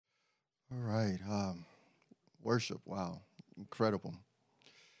All right. Worship. Wow. Incredible.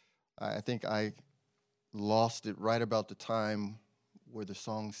 I think I lost it right about the time where the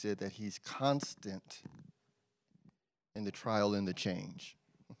song said that he's constant in the trial and the change.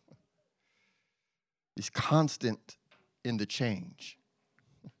 He's constant in the change.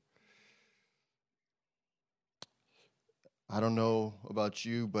 I don't know about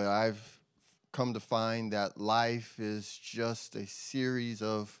you, but I've come to find that life is just a series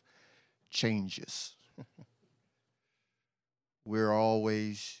of changes. We're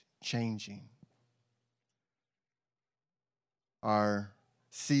always changing. Our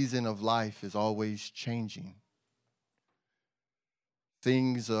season of life is always changing.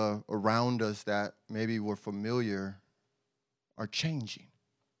 Things around us that maybe were familiar are changing.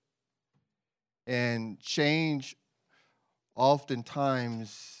 And change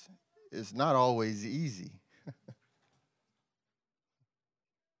oftentimes is not always easy.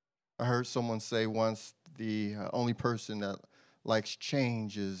 I heard someone say once the only person that likes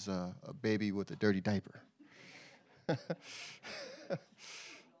change is a baby with a dirty diaper.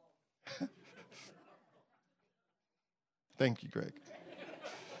 Thank you, Greg.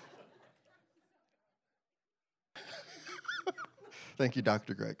 Thank you,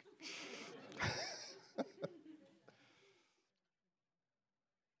 Dr. Greg.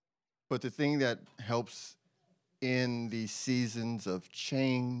 But the thing that helps in these seasons of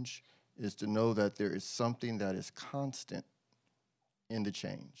change is to know that there is something that is constant in the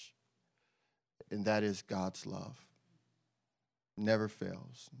change, and that is God's love. Never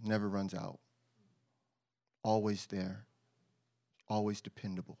fails, never runs out, always there, always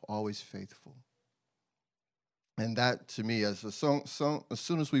dependable, always faithful. And that, to me, as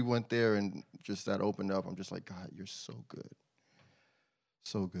soon as we went there and just that opened up, I'm just like, God, you're so good.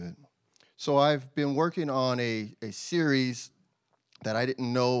 So good. So I've been working on a series that I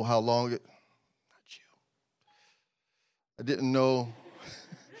didn't know how long it, not you. I didn't know,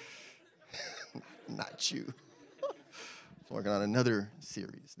 not you. I'm working on another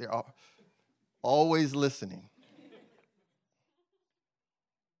series. They're always listening.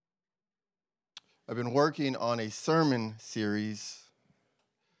 I've been working on a sermon series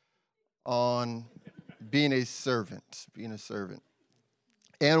on being a servant.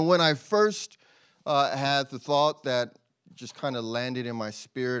 And when I first had the thought that just kind of landed in my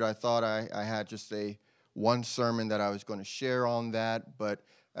spirit, I thought I had just one sermon that I was going to share on that. But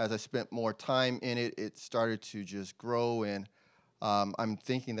as I spent more time in it, it started to just grow, and I'm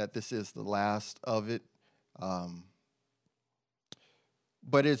thinking that this is the last of it.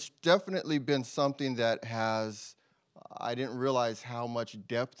 But it's definitely been something that I didn't realize how much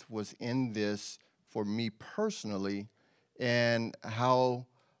depth was in this for me personally, and how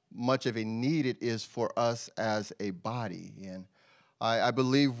much of a need it is for us as a body. And I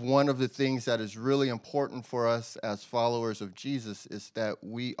believe one of the things that is really important for us as followers of Jesus is that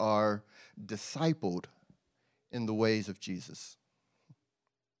we are discipled in the ways of Jesus.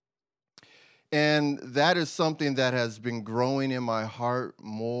 And that is something that has been growing in my heart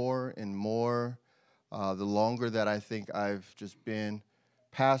more and more the longer that I think I've just been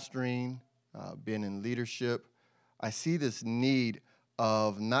pastoring, been in leadership. I see this need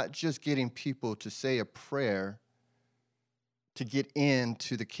of not just getting people to say a prayer to get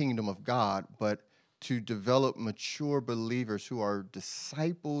into the kingdom of God, but to develop mature believers who are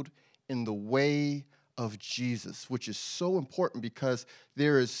discipled in the way of Jesus, which is so important because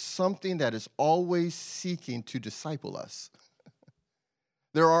there is something that is always seeking to disciple us.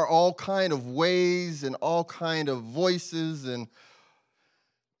 There are all kind of ways and all kind of voices, and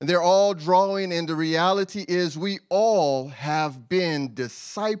they're all drawing, and the reality is we all have been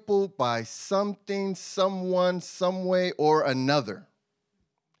discipled by something, someone, some way or another.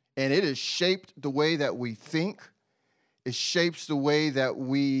 And it has shaped the way that we think. It shapes the way that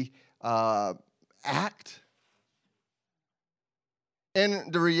we act.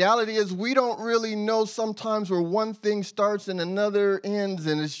 And the reality is we don't really know sometimes where one thing starts and another ends,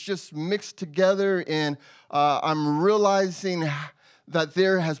 and it's just mixed together. And I'm realizing that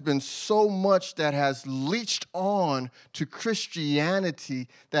there has been so much that has leached on to Christianity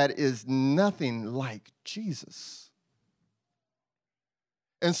that is nothing like Jesus.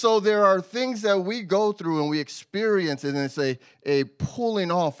 And so there are things that we go through and we experience, and it's a pulling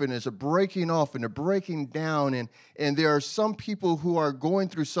off, and it's a breaking off, and a breaking down. And there are some people who are going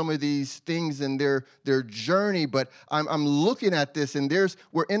through some of these things in their journey, but I'm looking at this, and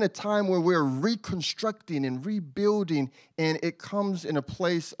we're in a time where we're reconstructing and rebuilding, and it comes in a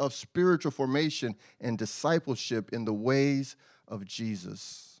place of spiritual formation and discipleship in the ways of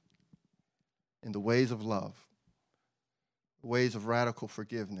Jesus, in the ways of love. ways of radical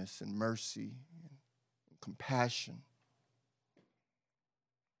forgiveness and mercy and compassion.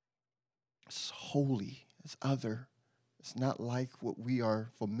 It's holy, it's other. It's not like what we are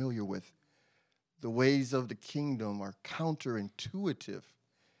familiar with. The ways of the kingdom are counterintuitive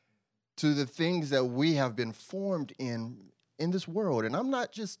to the things that we have been formed in this world. And I'm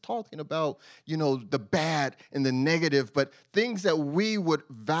not just talking about, the bad and the negative, but things that we would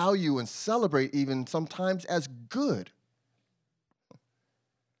value and celebrate even sometimes as good.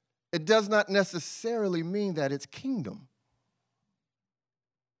 It does not necessarily mean that it's kingdom.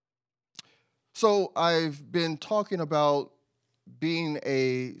 So I've been talking about being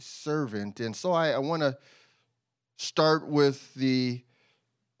a servant, and so I want to start with the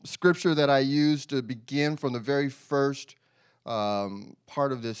scripture that I used to begin from the very first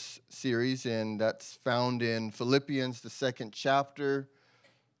part of this series, and that's found in Philippians, the 2nd chapter,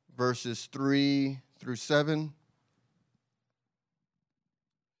 verses 3 through 7.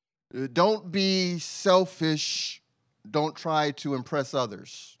 Don't be selfish. Don't try to impress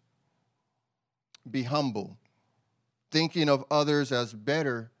others. Be humble, thinking of others as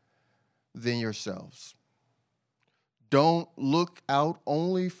better than yourselves. Don't look out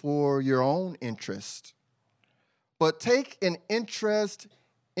only for your own interest, but take an interest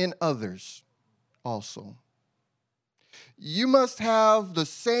in others also. You must have the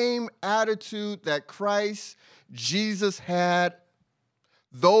same attitude that Christ Jesus had.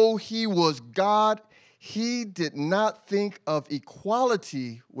 Though he was God, he did not think of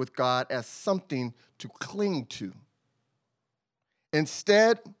equality with God as something to cling to.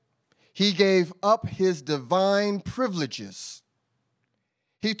 Instead, he gave up his divine privileges.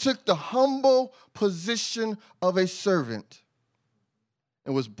 He took the humble position of a servant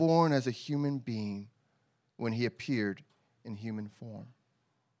and was born as a human being when he appeared in human form.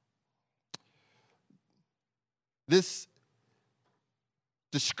 This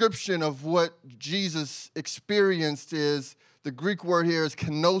description of what Jesus experienced is, the Greek word here is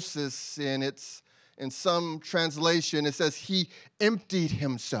kenosis, and it's in some translation, it says he emptied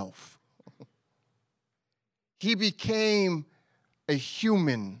himself. He became a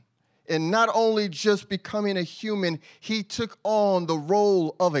human. And not only just becoming a human, he took on the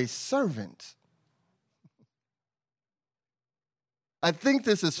role of a servant. I think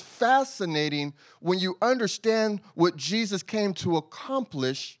this is fascinating when you understand what Jesus came to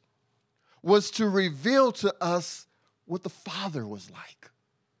accomplish was to reveal to us what the Father was like.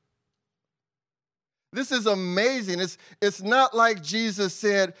 This is amazing. It's not like Jesus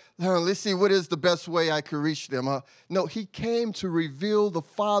said, let's see, what is the best way I could reach them? No, he came to reveal the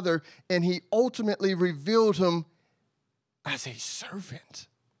Father, and he ultimately revealed him as a servant.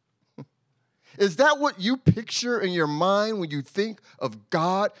 Is that what you picture in your mind when you think of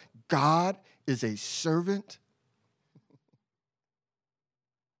God? God is a servant.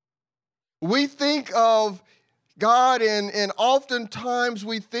 We think of God, and oftentimes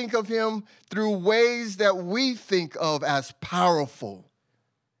we think of him through ways that we think of as powerful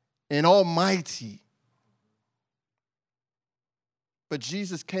and almighty. But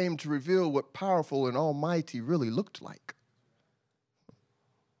Jesus came to reveal what powerful and almighty really looked like.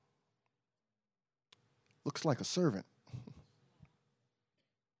 Looks like a servant.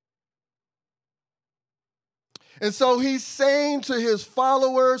 And so he's saying to his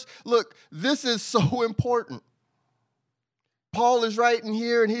followers, look, this is so important. Paul is writing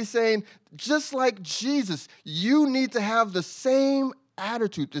here and he's saying, just like Jesus, you need to have the same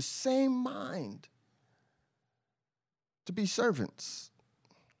attitude, the same mind to be servants.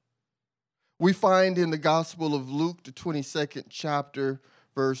 We find in the Gospel of Luke, the 22nd chapter,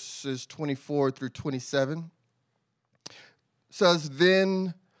 verses 24 through 27, says,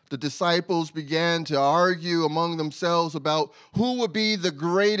 then the disciples began to argue among themselves about who would be the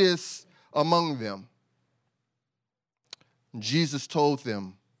greatest among them. Jesus told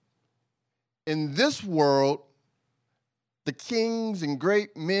them, in this world, the kings and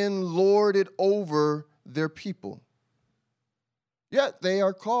great men lord it over their people. Yet they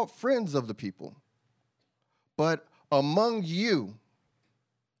are called friends of the people. But among you,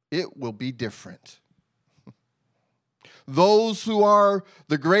 it will be different. Those who are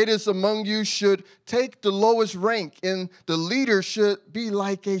the greatest among you should take the lowest rank, and the leader should be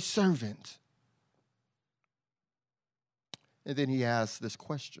like a servant. And then he asks this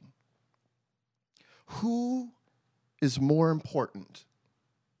question: who is more important?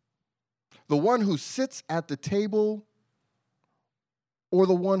 The one who sits at the table or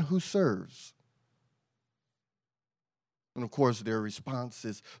the one who serves? And of course, their response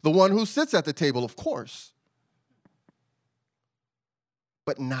is, the one who sits at the table, of course.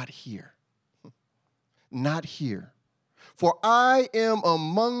 But not here. Not here. For I am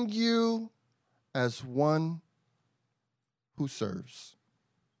among you as one who serves.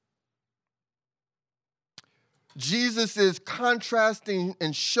 Jesus is contrasting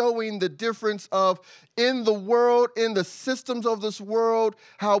and showing the difference of in the world, in the systems of this world,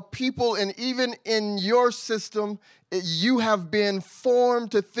 how people, and even in your system, you have been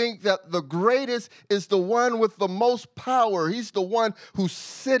formed to think that the greatest is the one with the most power. He's the one who's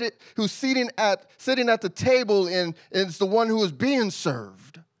sitting at the table and is the one who is being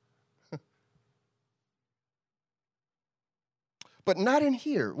served. But not in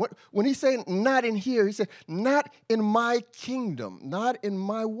here. When he's saying not in here, he said, not in my kingdom, not in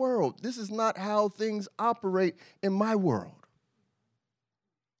my world. This is not how things operate in my world.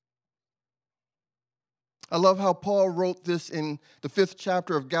 I love how Paul wrote this in the 5th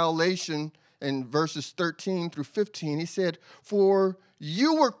chapter of Galatians in verses 13 through 15. He said, for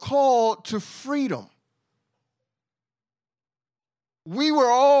you were called to freedom. We were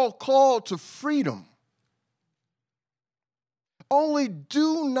all called to freedom. Only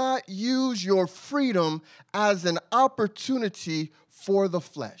do not use your freedom as an opportunity for the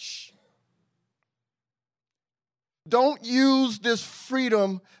flesh. Don't use this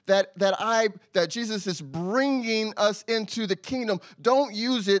freedom that Jesus is bringing us into the kingdom. Don't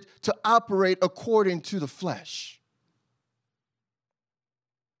use it to operate according to the flesh.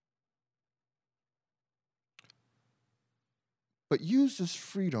 But use this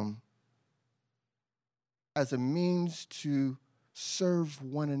freedom as a means to serve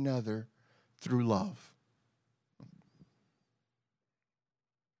one another through love.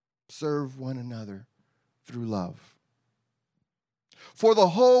 Serve one another through love. For the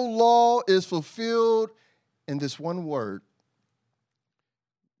whole law is fulfilled in this one word: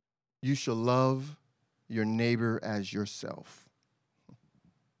 you shall love your neighbor as yourself.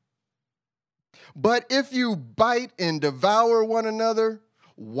 But if you bite and devour one another,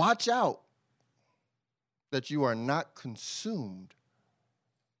 watch out that you are not consumed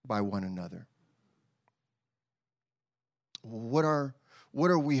by one another. What are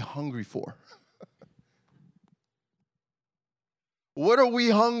we hungry for? What are we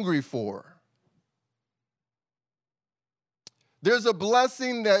hungry for? There's a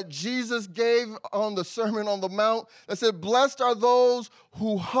blessing that Jesus gave on the Sermon on the Mount that said, blessed are those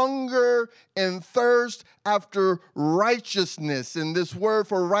who hunger and thirst after righteousness. And this word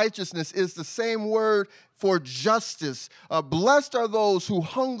for righteousness is the same word for justice. Blessed are those who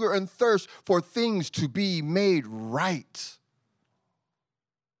hunger and thirst for things to be made right.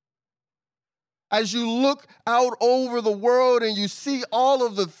 As you look out over the world and you see all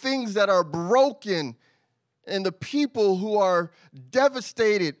of the things that are broken and the people who are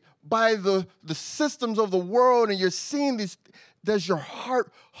devastated by the systems of the world, and you're seeing these, does your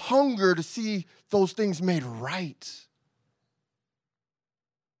heart hunger to see those things made right?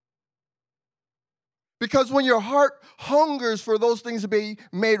 Because when your heart hungers for those things to be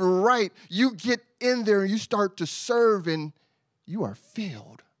made right, you get in there and you start to serve and you are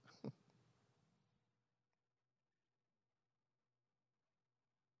filled.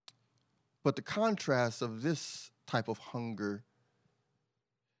 But the contrast of this type of hunger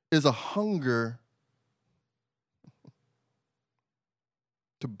is a hunger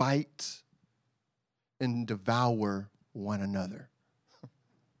to bite and devour one another.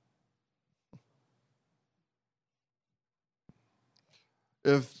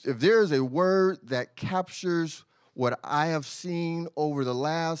 If there is a word that captures what I have seen over the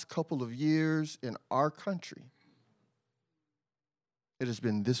last couple of years in our country, it has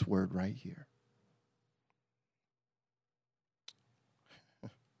been this word right here.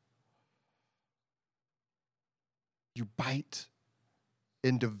 You bite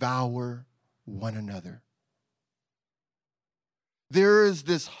and devour one another. There is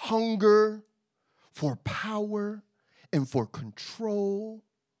this hunger for power and for control.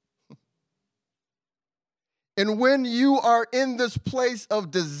 And when you are in this place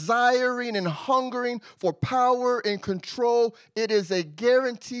of desiring and hungering for power and control, it is a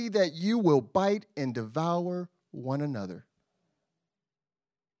guarantee that you will bite and devour one another.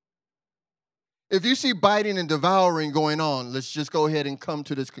 If you see biting and devouring going on, let's just go ahead and come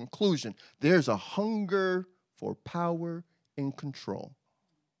to this conclusion. There's a hunger for power and control.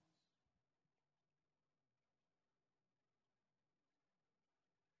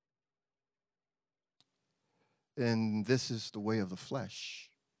 And this is the way of the flesh.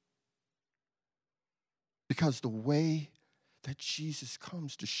 Because the way that Jesus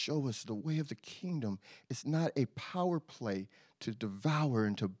comes to show us the way of the kingdom is not a power play to devour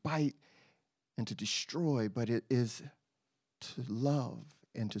and to bite and to destroy, but it is to love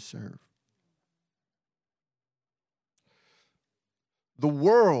and to serve. The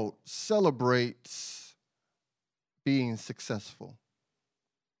world celebrates being successful.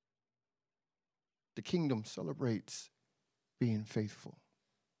 The kingdom celebrates being faithful.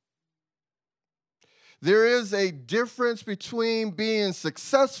 There is a difference between being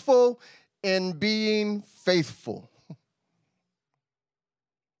successful and being faithful.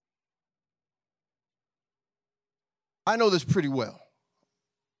 I know this pretty well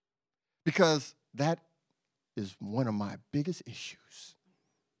because that is one of my biggest issues.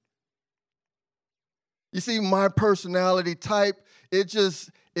 You see, my personality type,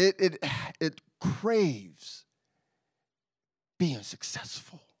 it craves being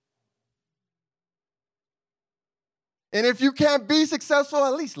successful. And if you can't be successful,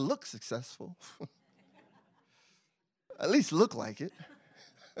 at least look successful. At least look like it.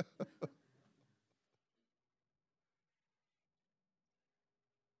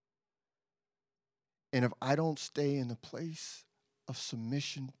 And if I don't stay in the place of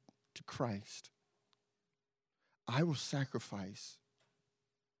submission to Christ, I will sacrifice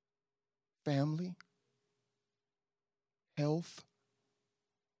family, health,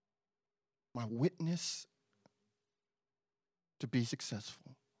 my witness to be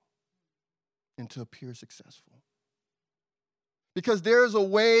successful and to appear successful. Because there's a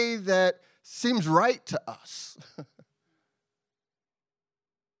way that seems right to us.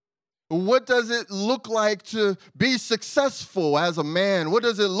 What does it look like to be successful as a man? What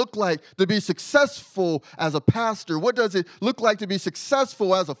does it look like to be successful as a pastor? What does it look like to be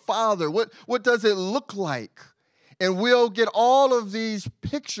successful as a father? What does it look like? And we'll get all of these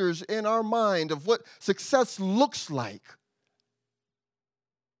pictures in our mind of what success looks like.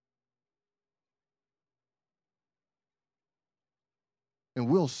 And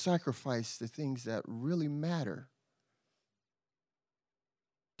we'll sacrifice the things that really matter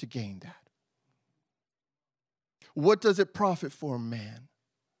to gain that. What does it profit for a man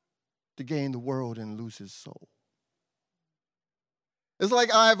to gain the world and lose his soul? It's like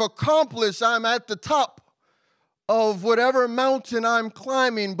I'm at the top of whatever mountain I'm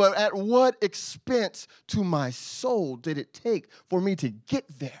climbing, but at what expense to my soul did it take for me to get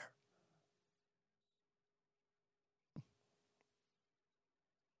there?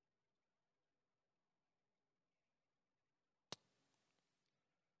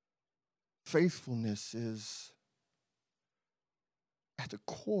 Faithfulness is at the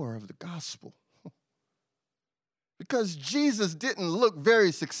core of the gospel. Because Jesus didn't look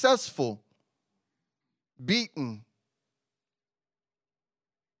very successful, beaten,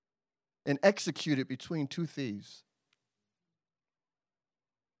 and executed between two thieves.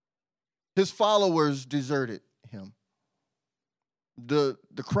 His followers deserted him. The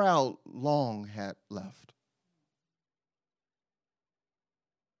crowd long had left.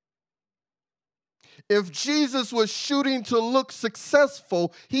 If Jesus was shooting to look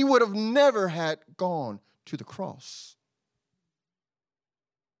successful, he would have never had gone to the cross.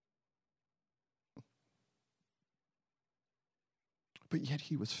 But yet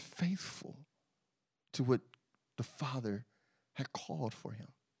he was faithful to what the Father had called for him.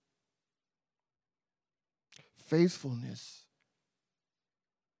 Faithfulness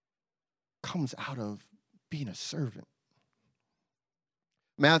comes out of being a servant.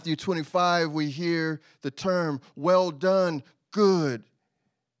 Matthew 25, we hear the term, well done, good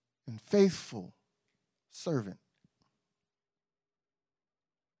and faithful servant.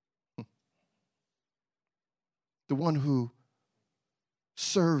 The one who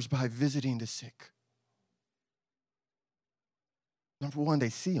serves by visiting the sick. Number one, they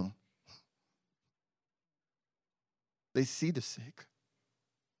see him. They see the sick.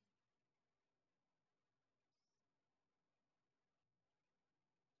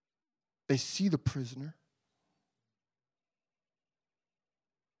 They see the prisoner.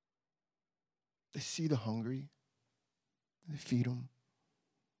 They see the hungry. They feed them.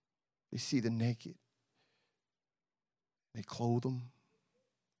 They see the naked. They clothe them.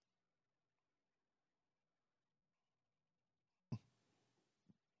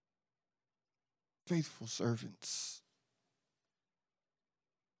 Faithful servants.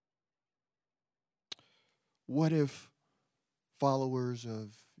 What if followers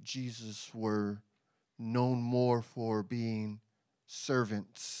of Jesus were known more for being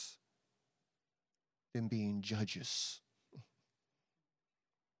servants than being judges?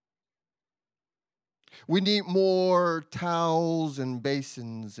 We need more towels and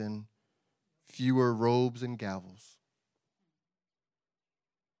basins and fewer robes and gavels.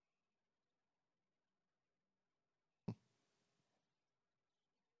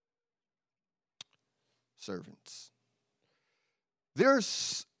 Servants. There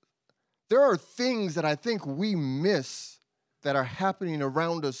are things that I think we miss that are happening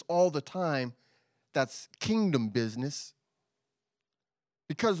around us all the time that's kingdom business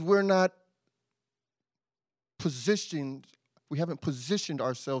because we haven't positioned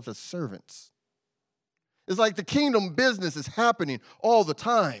ourselves as servants. It's like the kingdom business is happening all the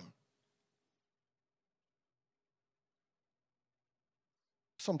time.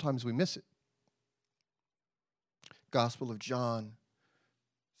 Sometimes we miss it. Gospel of John,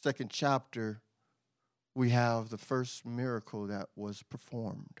 2nd chapter, we have the first miracle that was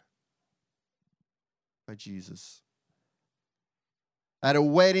performed by Jesus. At a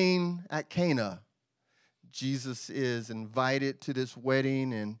wedding at Cana, Jesus is invited to this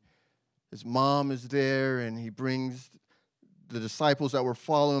wedding, and his mom is there, and he brings the disciples that were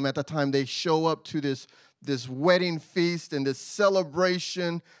following him. At the time, they show up to this wedding feast and this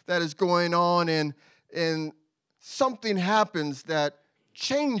celebration that is going on, and something happens that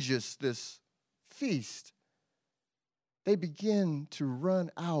changes this feast. They begin to run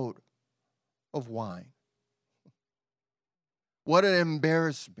out of wine. What an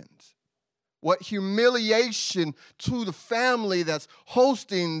embarrassment. What humiliation to the family that's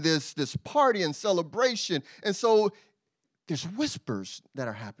hosting this party and celebration. And so there's whispers that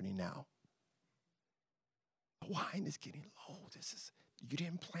are happening now. The wine is getting low. You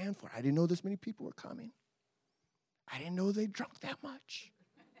didn't plan for it. I didn't know this many people were coming. I didn't know they drunk that much.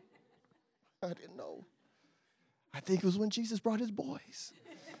 I didn't know. I think it was when Jesus brought his boys.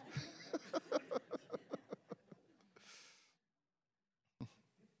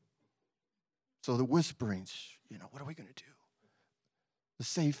 So the whisperings, what are we going to do? The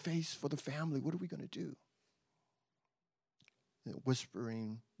save face for the family, what are we going to do? The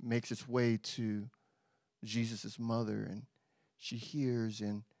whispering makes its way to Jesus' mother, and she hears,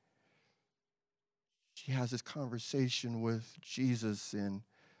 and she has this conversation with Jesus and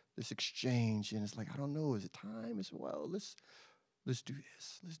this exchange, and it's like, I don't know, is it time? It's, well, let's do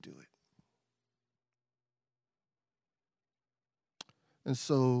this. Let's do it. And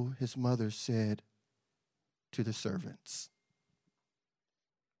so his mother said to the servants,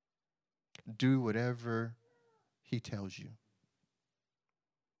 do whatever he tells you.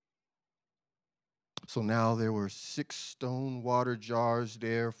 So now there were 6 stone water jars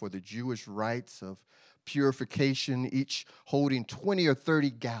there for the Jewish rites of purification, each holding 20 or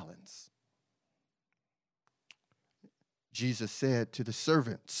 30 gallons. Jesus said to the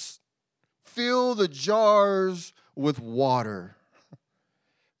servants, fill the jars with water.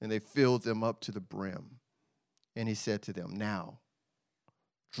 And they filled them up to the brim. And he said to them, now,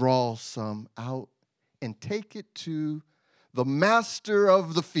 draw some out and take it to the master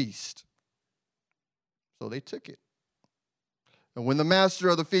of the feast. So they took it. And when the master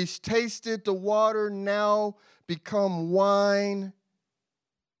of the feast tasted the water now become wine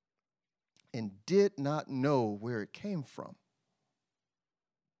and did not know where it came from,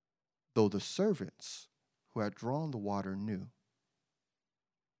 though the servants who had drawn the water knew.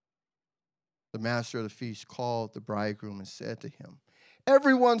 The master of the feast called the bridegroom and said to him,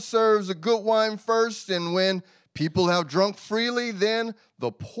 everyone serves a good wine first, and when people have drunk freely, then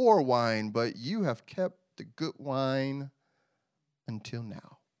the poor wine, but you have kept the good wine until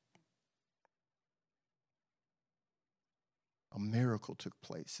now. A miracle took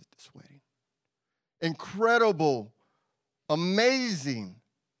place at this wedding. Incredible, amazing,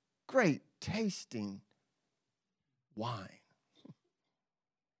 great tasting wine.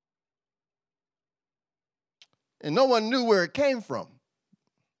 And no one knew where it came from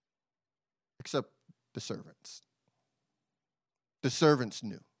except the servants. The servants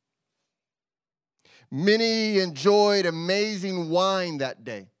knew. Many enjoyed amazing wine that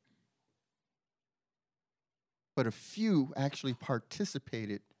day, but a few actually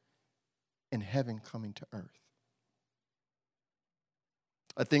participated in heaven coming to earth.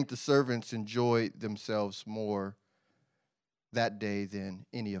 I think the servants enjoyed themselves more that day than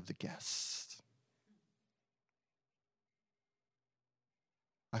any of the guests.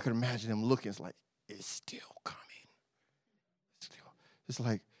 I could imagine them looking, it's like, it's still coming. It's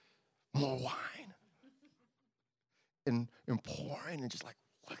like more wine. And pouring and just like,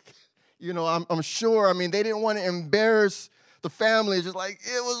 what? I'm sure, they didn't want to embarrass the family. Just like,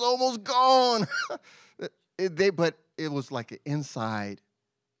 it was almost gone. But it was like an inside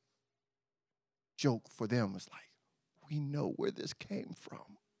joke for them. It's like, we know where this came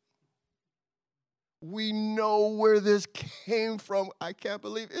from. We know where this came from. I can't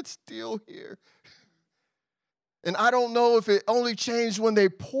believe it's still here. And I don't know if it only changed when they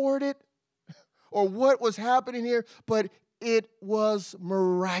poured it or what was happening here, but it was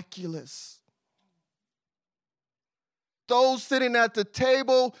miraculous. Those sitting at the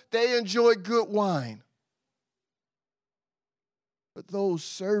table, they enjoyed good wine. but those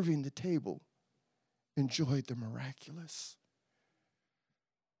serving the table enjoyed the miraculous.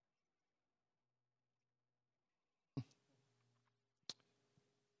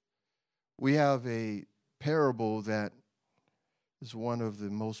 We have a parable that is one of the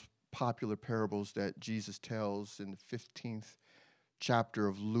most popular parables that Jesus tells in the 15th chapter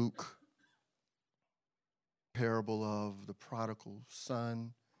of Luke. Parable of the prodigal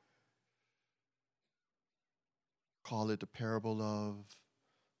son. Call it the parable of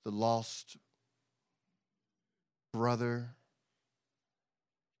the lost brother.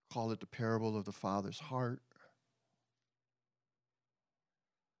 Call it the parable of the father's heart.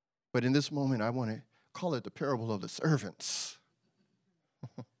 But in this moment, I want to call it the parable of the servants.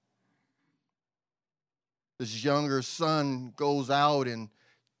 This younger son goes out and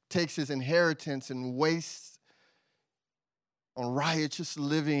takes his inheritance and wastes on riotous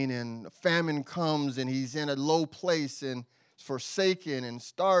living, and famine comes, and he's in a low place and forsaken and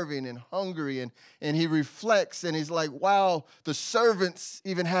starving and hungry, and he reflects and he's like, wow, the servants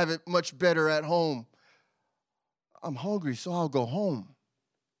even have it much better at home. I'm hungry, so I'll go home.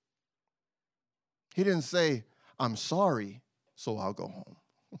 He didn't say, I'm sorry, so I'll go home.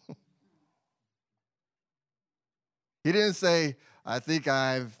 He didn't say, I think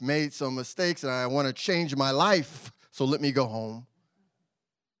I've made some mistakes and I want to change my life, so let me go home.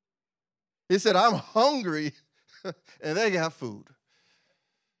 He said, I'm hungry and they got food,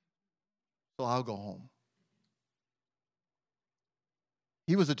 so I'll go home.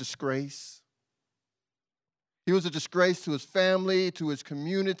 He was a disgrace. He was a disgrace to his family, to his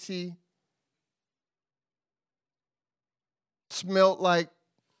community. Smelled like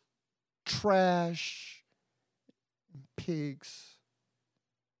trash, pigs.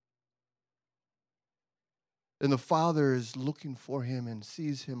 And the father is looking for him and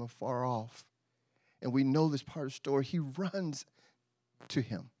sees him afar off. And we know this part of the story. He runs to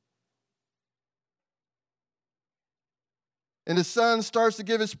him. And the son starts to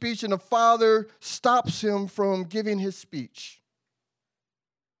give his speech, and the father stops him from giving his speech.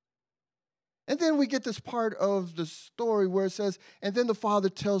 And then we get this part of the story where it says, and then the father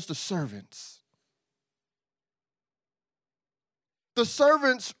tells the servants. The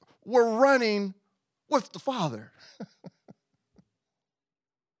servants were running with the father.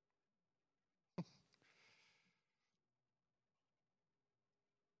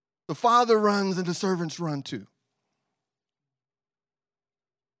 The father runs and the servants run too.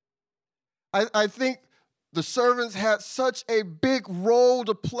 I think the servants had such a big role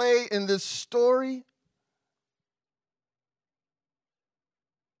to play in this story.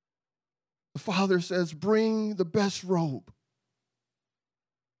 The father says, bring the best robe.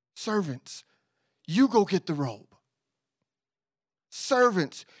 Servants, you go get the robe.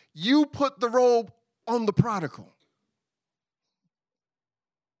 Servants, you put the robe on the prodigal.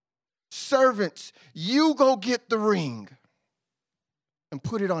 Servants, you go get the ring and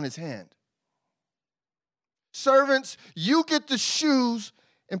put it on his hand. Servants, you get the shoes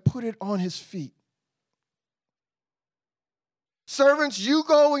and put it on his feet. Servants, you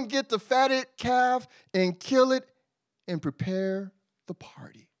go and get the fatted calf and kill it and prepare the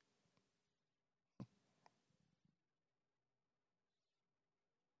party.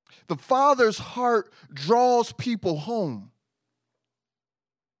 The father's heart draws people home.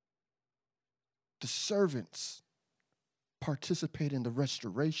 The servants participate in the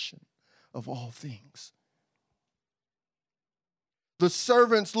restoration of all things. The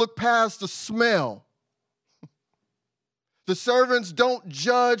servants look past the smell. The servants don't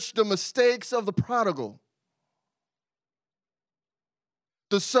judge the mistakes of the prodigal.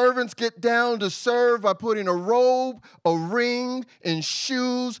 The servants get down to serve by putting a robe, a ring, and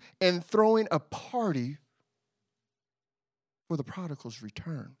shoes, and throwing a party for the prodigal's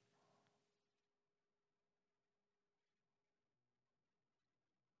return.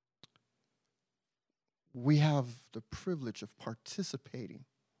 We have the privilege of participating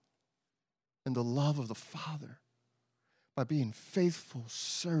in the love of the Father by being faithful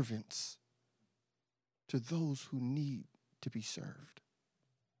servants to those who need to be served.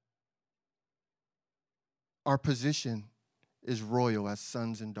 Our position is royal as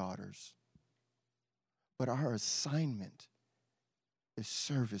sons and daughters, but our assignment is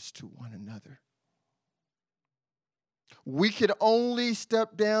service to one another. We could only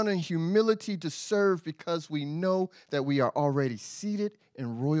step down in humility to serve because we know that we are already seated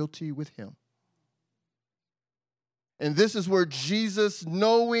in royalty with him. And this is where Jesus,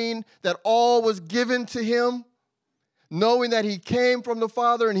 knowing that all was given to him, knowing that he came from the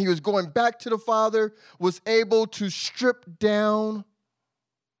Father and he was going back to the Father, was able to strip down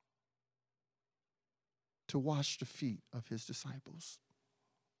to wash the feet of his disciples.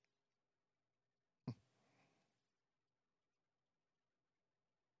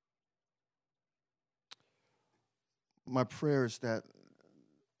 My prayer is that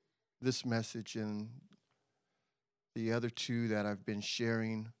this message and the other two that I've been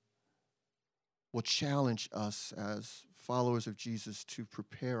sharing will challenge us as followers of Jesus to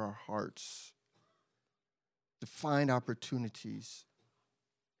prepare our hearts, to find opportunities,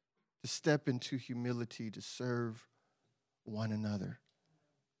 to step into humility, to serve one another.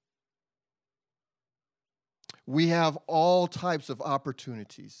 We have all types of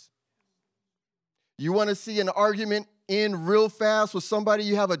opportunities. You want to see an argument end real fast with somebody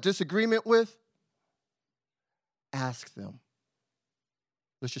you have a disagreement with? Ask them.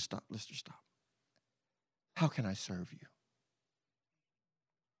 Let's just stop. How can I serve you?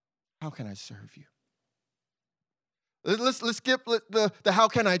 How can I serve you? Let's skip the how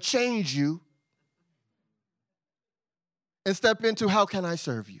can I change you and step into how can I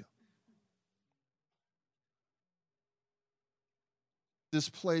serve you? This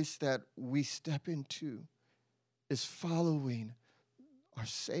place that we step into is following our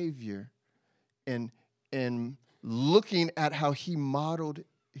Savior and looking at how he modeled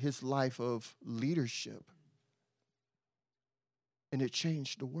his life of leadership. And it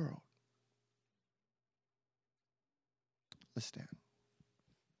changed the world. Let's stand.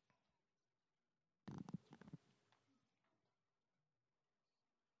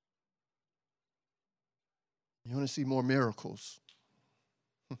 You want to see more miracles?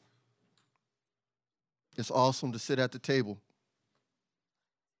 It's awesome to sit at the table.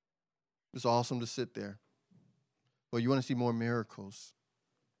 It's awesome to sit there. But you want to see more miracles?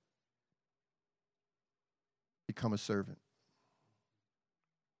 Become a servant.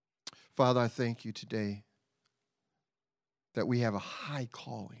 Father, I thank you today that we have a high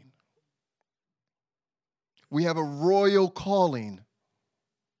calling. We have a royal calling.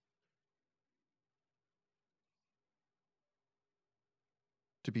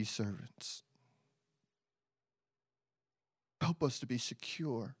 To be servants. Help us to be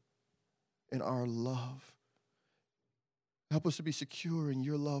secure in our love. Help us to be secure in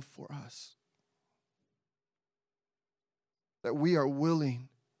your love for us. That we are willing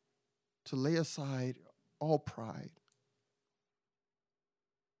to lay aside all pride,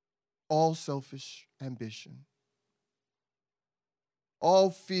 all selfish ambition,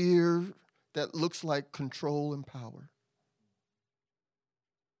 all fear that looks like control and power.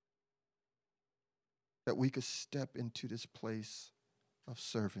 That we could step into this place of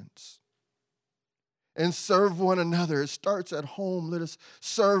servants and serve one another. It starts at home. Let us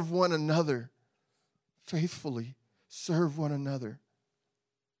serve one another faithfully. Serve one another.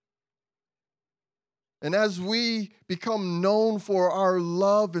 And as we become known for our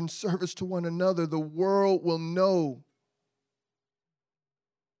love and service to one another, the world will know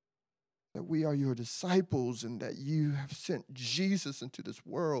that we are your disciples and that you have sent Jesus into this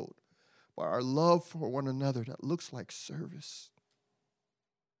world by our love for one another that looks like service.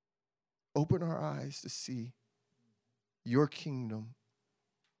 Open our eyes to see your kingdom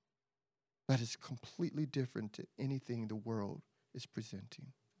that is completely different to anything the world is presenting.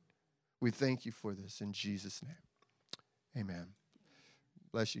 We thank you for this in Jesus' name. Amen.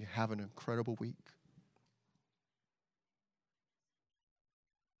 Bless you. Have an incredible week.